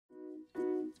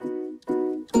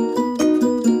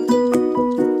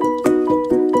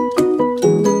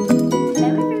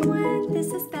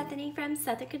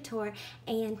Couture,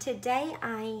 and today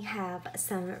I have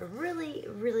some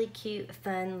really cute,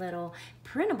 fun little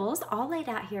printables all laid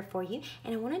out here for you,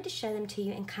 and I wanted to show them to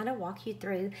you and kind of walk you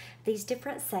through these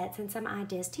different sets and some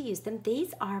ideas to use them.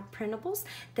 These are printables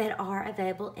that are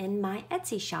available in my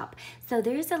Etsy shop. So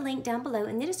there's a link down below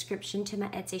in the description to my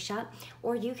Etsy shop,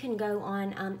 or you can go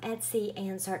on Etsy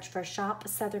and search for Shop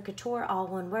Southern Couture, all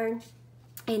one word.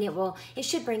 And it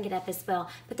should bring it up as well,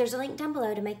 but there's a link down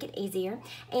below to make it easier.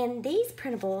 And these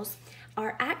printables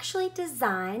are actually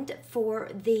designed for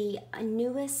the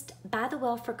newest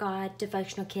ByTheWell4God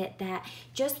devotional kit that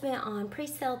just went on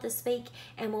pre-sale this week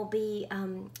and will be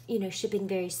shipping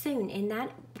very soon. And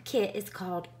that kit is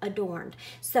called Adorned.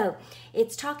 So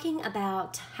it's talking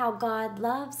about how God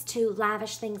loves to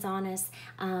lavish things on us.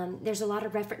 There's a lot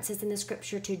of references in the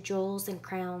scripture to jewels and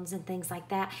crowns and things like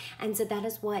that, and so that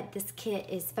is what this kit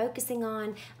is focusing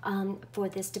on for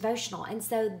this devotional. And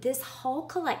so this whole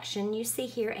collection you see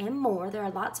here and more, there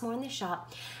are lots more in the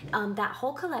shop, that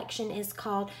whole collection is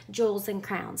called Jewels and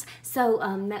Crowns. So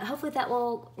hopefully that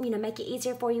will make it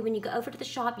easier for you when you go over to the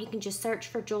shop. You can just search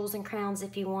for Jewels and Crowns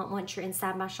if you want once you're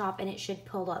inside my shop, and it should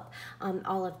pull up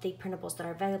all of the printables that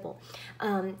are available.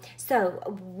 So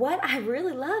what I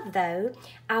really love though,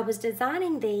 I was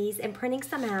designing these and printing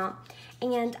some out,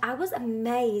 and I was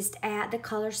amazed at the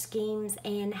color schemes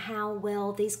and how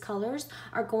well these colors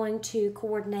are going to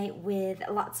coordinate with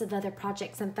lots of other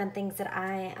projects and fun things that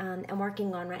I am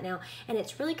working on right now. And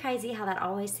it's really crazy how that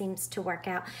always seems to work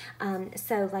out.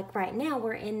 So like right now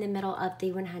we're in the middle of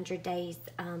the 100 days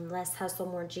Less Hustle,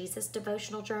 More Jesus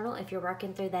devotional journal, if you're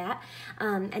working through that.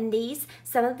 And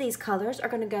some of these colors are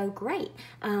going to go great.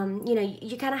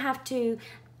 You kind of have to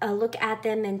look at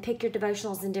them and pick your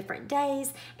devotionals in different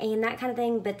days and that kind of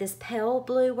thing, but this pale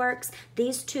blue works.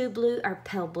 These two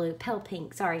pale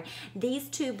pink, sorry. These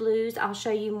two blues, I'll show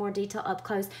you more detail up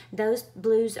close. Those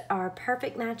blues are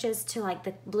perfect matches to like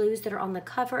the blues that are on the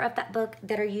cover of that book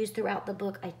that are used throughout the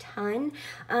book a ton.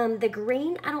 The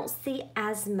green, I don't see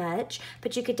as much,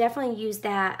 but you could definitely use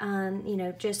that,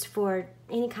 just for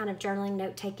any kind of journaling,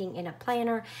 note-taking in a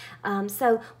planner.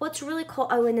 So what's really cool,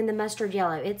 oh, and then the mustard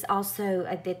yellow, it's also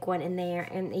a big one in there,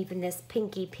 and even this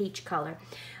pinky peach color.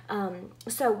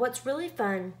 So what's really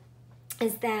fun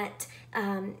is that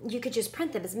you could just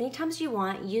print them as many times as you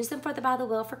want, use them for the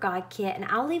ByTheWell4God kit, and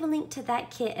I'll leave a link to that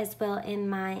kit as well in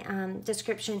my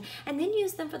description, and then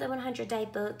use them for the 100-day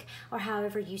book or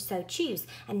however you so choose.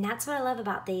 And that's what I love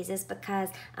about these, is because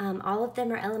all of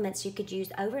them are elements you could use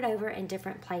over and over in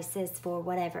different places for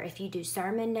whatever. If you do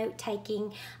sermon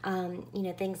note-taking,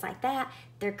 things like that,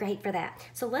 they're great for that.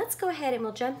 So let's go ahead and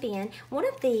we'll jump in. One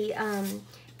of the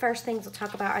first things we'll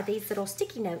talk about are these little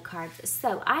sticky note cards.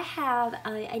 So I have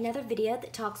another video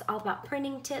that talks all about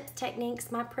printing tips,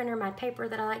 techniques, my printer, my paper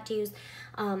that I like to use,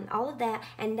 all of that,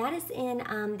 and that is in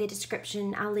the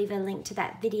description. I'll leave a link to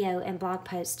that video and blog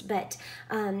post. But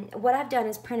what I've done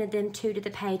is printed them two to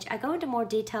the page. I go into more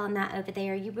detail in that over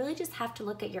there. You really just have to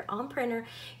look at your own printer,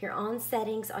 your own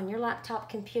settings on your laptop,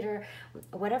 computer,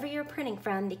 whatever you're printing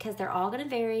from, because they're all going to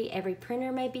vary. Every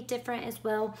printer may be different as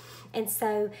well. And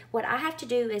so what I have to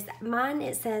do is, mine,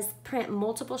 it says print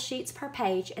multiple sheets per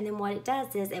page, and then what it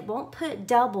does is it won't put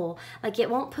double, like it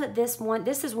won't put this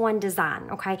is one design,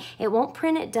 okay? It won't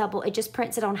print it double, it just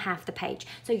prints it on half the page.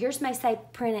 So yours may say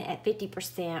print it at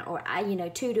 50% or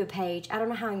 2 to a page. I don't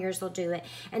know how yours will do it.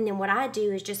 And then what I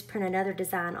do is just print another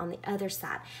design on the other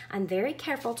side. I'm very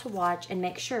careful to watch and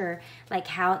make sure like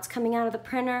how it's coming out of the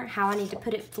printer, how I need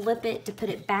to flip it to put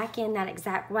it back in that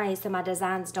exact way so my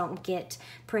designs don't get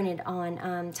printed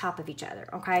on top of each other,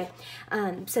 okay?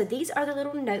 So these are the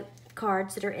little note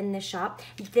cards that are in the shop.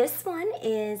 This one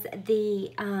is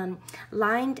the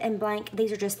lined and blank.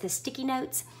 These are just the sticky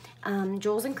notes.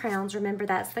 Jewels and Crowns, remember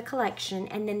that's the collection,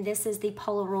 and then this is the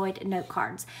Polaroid note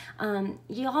cards.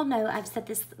 You all know I've said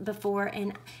this before,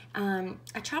 and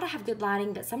I try to have good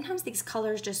lighting, but sometimes these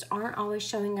colors just aren't always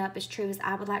showing up as true as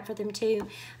I would like for them to.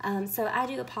 So I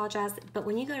do apologize, but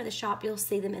when you go to the shop, you'll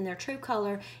see them in their true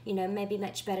color, maybe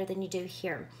much better than you do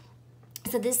here.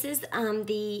 So this is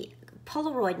the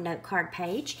Polaroid note card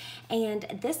page, and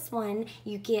this one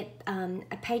you get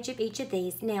a page of each of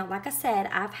these. Now like I said,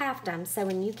 I've halved them, so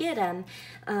when you get them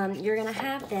you're gonna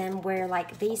have them where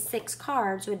like these 6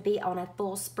 cards would be on a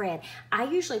full spread. I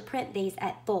usually print these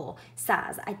at full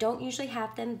size. I don't usually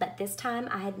have them, but this time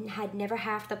I had never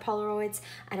halved the Polaroids,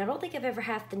 and I don't think I've ever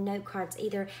halved the note cards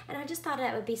either, and I just thought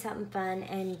that would be something fun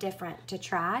and different to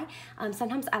try.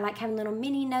 Sometimes I like having little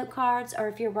mini note cards, or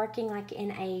if you're working like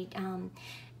in a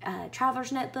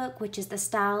traveler's notebook, which is the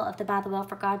style of the By the Well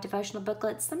for God devotional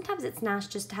booklets. Sometimes it's nice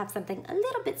just to have something a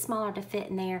little bit smaller to fit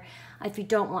in there if you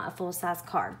don't want a full-size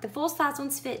card. The full-size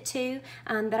ones fit too,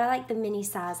 but I like the mini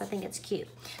size. I think it's cute.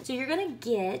 So you're going to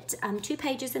get 2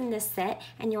 pages in this set,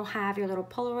 and you'll have your little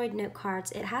Polaroid note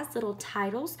cards. It has little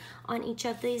titles on each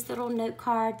of these little note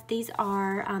cards. These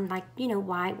are like, you know,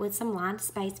 white with some lined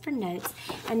space for notes.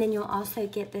 And then you'll also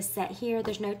get this set here.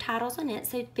 There's no titles on it,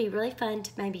 so it'd be really fun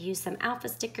to maybe use some alpha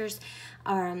stickers,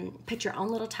 put your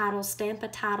own little title, stamp a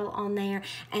title on there,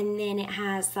 and then it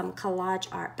has some collage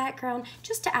art background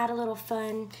just to add a little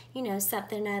fun, you know,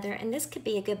 something or other. And this could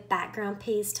be a good background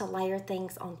piece to layer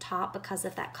things on top because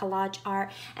of that collage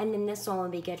art. And then this one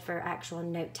would be good for actual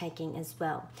note taking as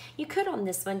well. You could on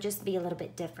this one just be a little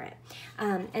bit different.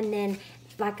 And then,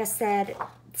 like I said,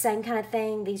 same kind of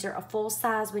thing. These are a full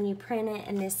size when you print it,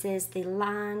 and this is the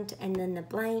lined and then the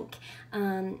blank.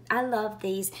 I love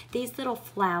these little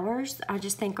flowers. I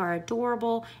just think are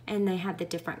adorable, and they have the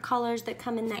different colors that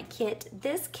come in that kit.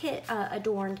 This kit,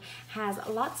 Adorned, has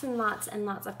lots and lots and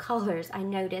lots of colors. I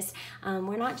noticed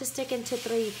we're not just sticking to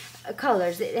 3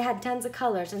 colors. It had tons of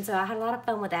colors, and so I had a lot of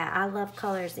fun with that. I love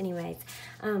colors anyways.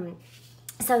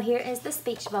 So here is the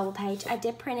speech bubble page. I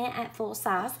did print it at full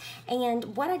size,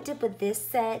 and what I did with this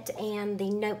set and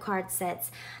the note card sets,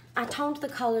 I toned the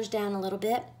colors down a little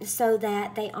bit so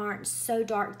that they aren't so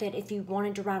dark that if you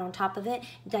wanted to write on top of it,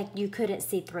 like you couldn't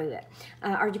see through it,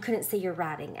 or you couldn't see your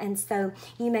writing. And so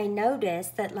you may notice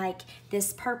that like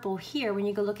this purple here, when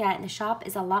you go look at it in the shop,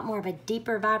 is a lot more of a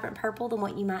deeper, vibrant purple than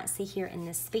what you might see here in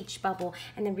this speech bubble.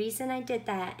 And the reason I did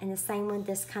that, and the same with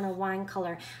this kind of wine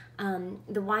color,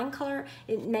 the wine color,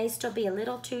 it may still be a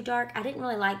little too dark. I didn't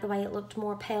really like the way it looked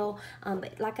more pale,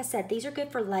 but like I said, these are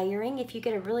good for layering. If you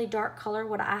get a really dark color,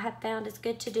 what I have found is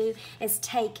good to do is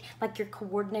take like your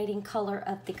coordinating color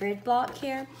of the grid block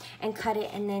here and cut it,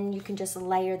 and then you can just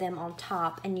layer them on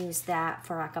top and use that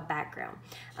for like a background.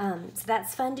 So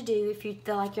that's fun to do if you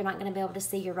feel like you're not going to be able to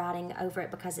see your writing over it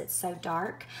because it's so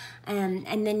dark.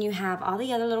 And then you have all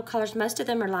the other little colors. Most of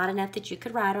them are light enough that you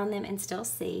could write on them and still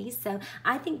see. So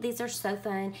I think these are so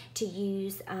fun to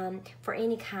use for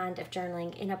any kind of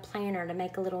journaling, in a planner to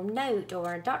make a little note,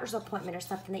 or a doctor's appointment, or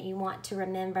something that you want to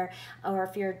remember, or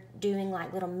if you're doing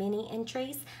like little mini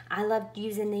entries. I love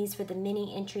using these for the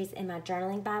mini entries in my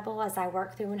journaling Bible as I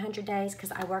work through 100 days,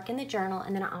 because I work in the journal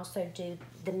and then I also do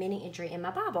the mini entry in my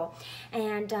Bible.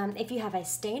 And if you have a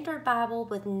standard Bible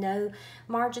with no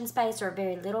margin space or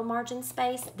very little margin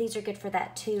space, these are good for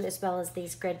that too, as well as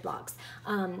these grid blocks.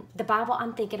 The Bible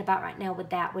I'm thinking about right now with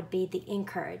that would be the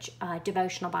Encourage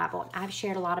devotional Bible. I've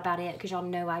shared a lot about it because y'all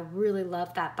know I really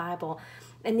love that Bible,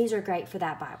 and these are great for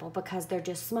that Bible because they're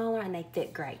just smaller and they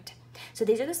fit great. So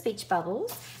these are the speech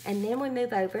bubbles, and then we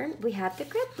move over, we have the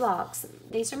grid blocks.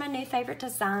 These are my new favorite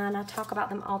design. I talk about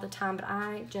them all the time, but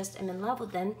I just am in love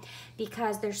with them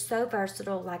because they're so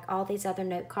versatile like all these other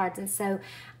note cards. And so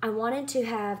I wanted to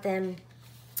have them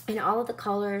in all of the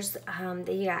colors.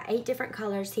 You got 8 different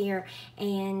colors here,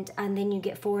 and then you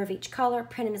get 4 of each color.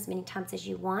 Print them as many times as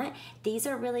you want. These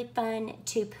are really fun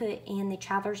to put in the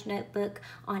traveler's notebook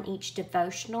on each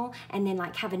devotional, and then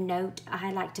like have a note.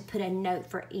 I like to put a note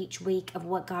for each week of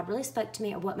what God really spoke to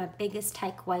me, or what my biggest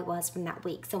takeaway was from that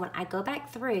week. So when I go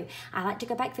back through, I like to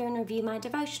go back through and review my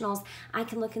devotionals. I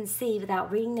can look and see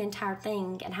without reading the entire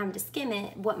thing and having to skim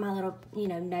it what my little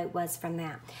note was from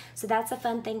that. So that's a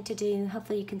fun thing to do.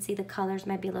 Hopefully you can see the colors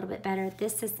maybe a little bit better.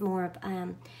 This is more of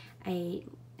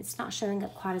it's not showing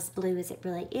up quite as blue as it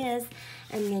really is.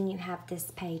 And then you have this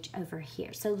page over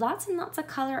here. So lots and lots of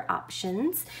color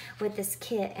options with this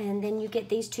kit. And then you get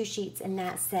these 2 sheets in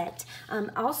that set.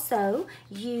 Also,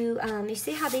 you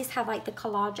see how these have like the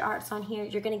collage arts on here?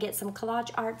 You're going to get some collage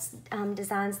arts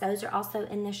designs. Those are also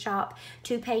in the shop.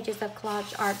 2 pages of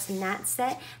collage arts in that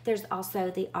set. There's also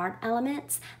the art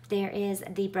elements. There is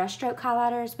the brushstroke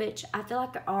highlighters, which I feel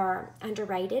like are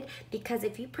underrated, because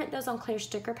if you print those on clear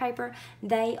sticker paper,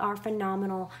 they are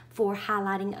phenomenal for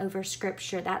highlighting over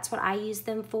scripture. That's what I use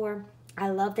them for. I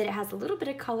love that it has a little bit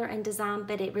of color and design,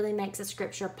 but it really makes a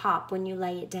scripture pop when you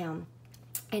lay it down.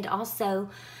 And also,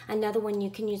 another one you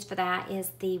can use for that is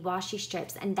the washi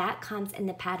strips, and that comes in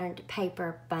the patterned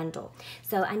paper bundle.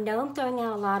 So I know I'm throwing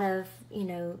out a lot of,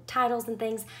 titles and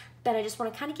things, but I just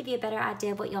want to kind of give you a better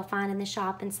idea of what you'll find in the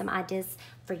shop and some ideas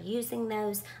for using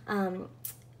those.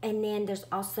 And then there's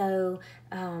also,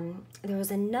 there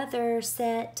was another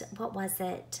set, what was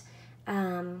it?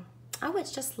 Oh,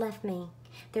 it's just left me.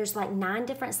 There's like 9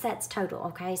 different sets total,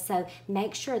 okay? So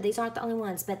make sure these aren't the only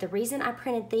ones, but the reason I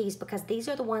printed these because these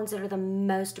are the ones that are the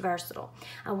most versatile.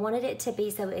 I wanted it to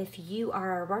be so if you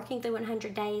are working through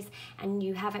 100 days and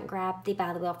you haven't grabbed the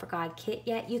ByTheWell4God kit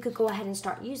yet, you could go ahead and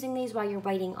start using these while you're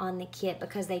waiting on the kit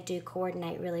because they do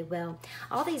coordinate really well.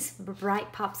 All these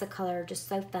bright pops of color are just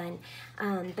so fun.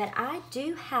 But I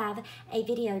do have a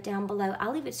video down below.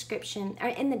 I'll leave a description, or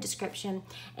in the description,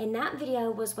 and that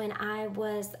video was when I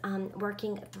was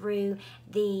working through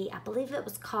the, I believe it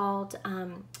was called,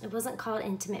 it wasn't called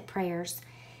Intimate Prayers.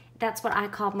 That's what I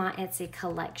called my Etsy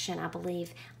collection, I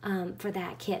believe, for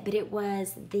that kit. But it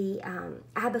was the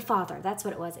Abba Father. That's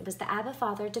what it was. It was the Abba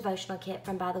Father devotional kit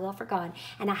from ByTheWell4God.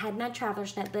 And I had my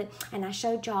traveler's notebook, and I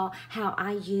showed y'all how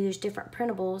I used different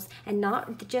printables. And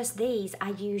not just these.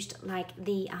 I used like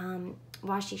the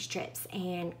washi strips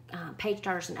and page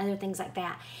starters and other things like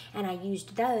that. And I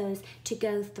used those to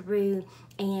go through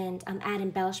and add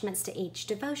embellishments to each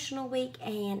devotional week,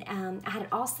 and I had it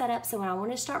all set up so when I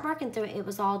wanted to start working through it, it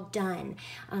was all done.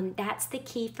 That's the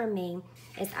key for me,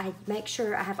 is I make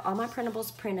sure I have all my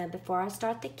printables printed before I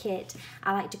start the kit.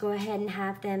 I like to go ahead and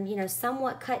have them, you know,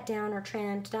 somewhat cut down or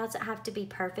trimmed. It doesn't have to be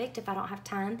perfect if I don't have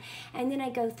time. And then I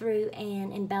go through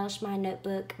and embellish my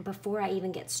notebook before I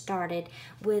even get started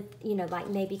with, you know, like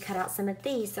maybe cut out some of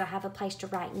these so I have a place to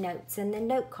write notes, and then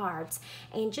note cards,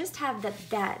 and just have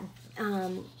that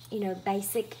you know,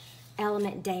 basic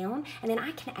element down, and then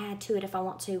I can add to it if I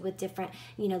want to with different,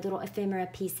 you know, little ephemera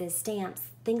pieces, stamps,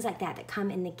 things like that that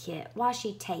come in the kit,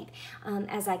 washi tape,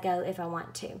 as I go if I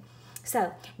want to.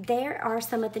 So there are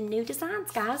some of the new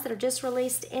designs, guys, that are just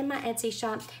released in my Etsy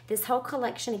shop. This whole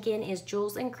collection again is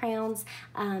jewels and crowns,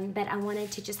 but I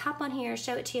wanted to just hop on here,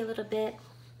 show it to you a little bit.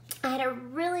 I had a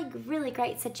really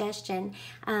great suggestion.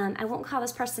 I won't call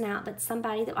this person out, but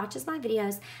somebody that watches my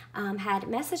videos had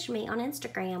messaged me on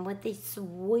Instagram with the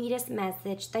sweetest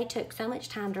message. They took so much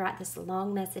time to write this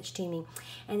long message to me.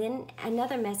 And then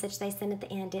another message they sent at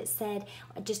the end, it said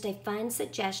just a fun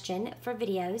suggestion for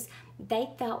videos. They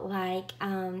felt like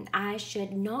I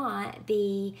should not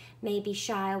be maybe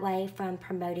shy away from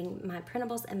promoting my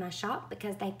printables in my shop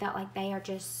because they felt like they are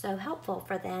just so helpful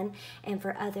for them and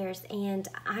for others. And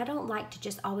I don't like to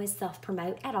just always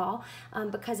self-promote at all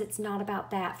because it's not about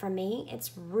that for me.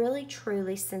 It's really,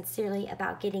 truly, sincerely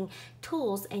about getting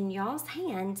tools in y'all's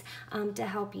hands to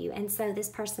help you. And so this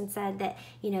person said that,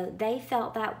 you know, they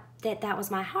felt that was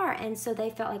my heart, and so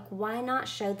they felt like, why not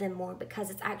show them more,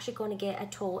 because it's actually going to get a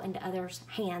tool into others'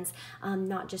 hands,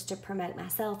 not just to promote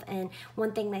myself. And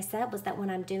one thing they said was that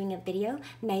when I'm doing a video,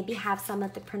 maybe have some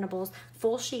of the printables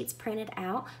full sheets printed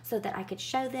out so that I could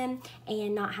show them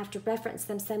and not have to reference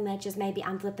them so much as maybe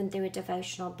I'm flipping through a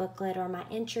devotional booklet or my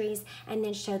entries and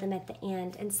then show them at the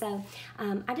end. And so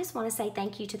I just want to say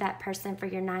thank you to that person for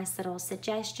your nice little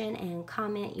suggestion and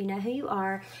comment. You know who you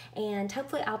are, and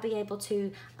hopefully I'll be able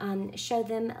to show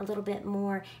them a little bit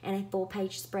more in a full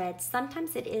page spread.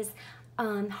 Sometimes it is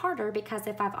harder because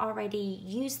if I've already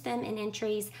used them in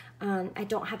entries, I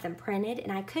don't have them printed,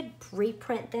 and I could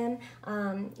reprint them.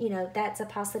 You know, that's a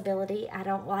possibility. I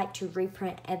don't like to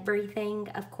reprint everything,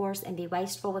 of course, and be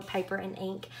wasteful with paper and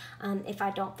ink if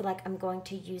I don't feel like I'm going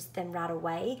to use them right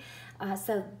away.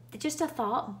 So just a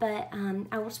thought, but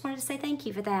I just wanted to say thank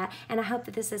you for that, and I hope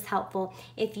that this is helpful.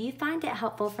 If you find it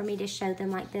helpful for me to show them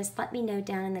like this, let me know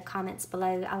down in the comments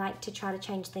below. I like to try to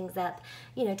change things up,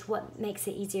 you know, to what makes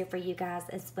it easier for you guys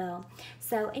as well.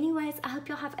 So anyways, I hope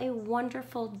you'll have a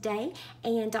wonderful day,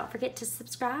 and don't forget to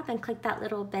subscribe and click that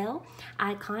little bell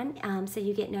icon so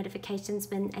you get notifications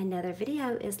when another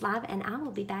video is live, and I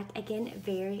will be back again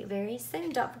very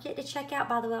soon. Don't forget to check out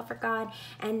ByTheWell4God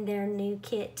and their new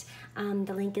kit.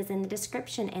 The link is in the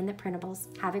description, and the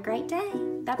printables. Have a great day.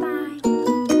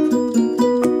 Bye-bye.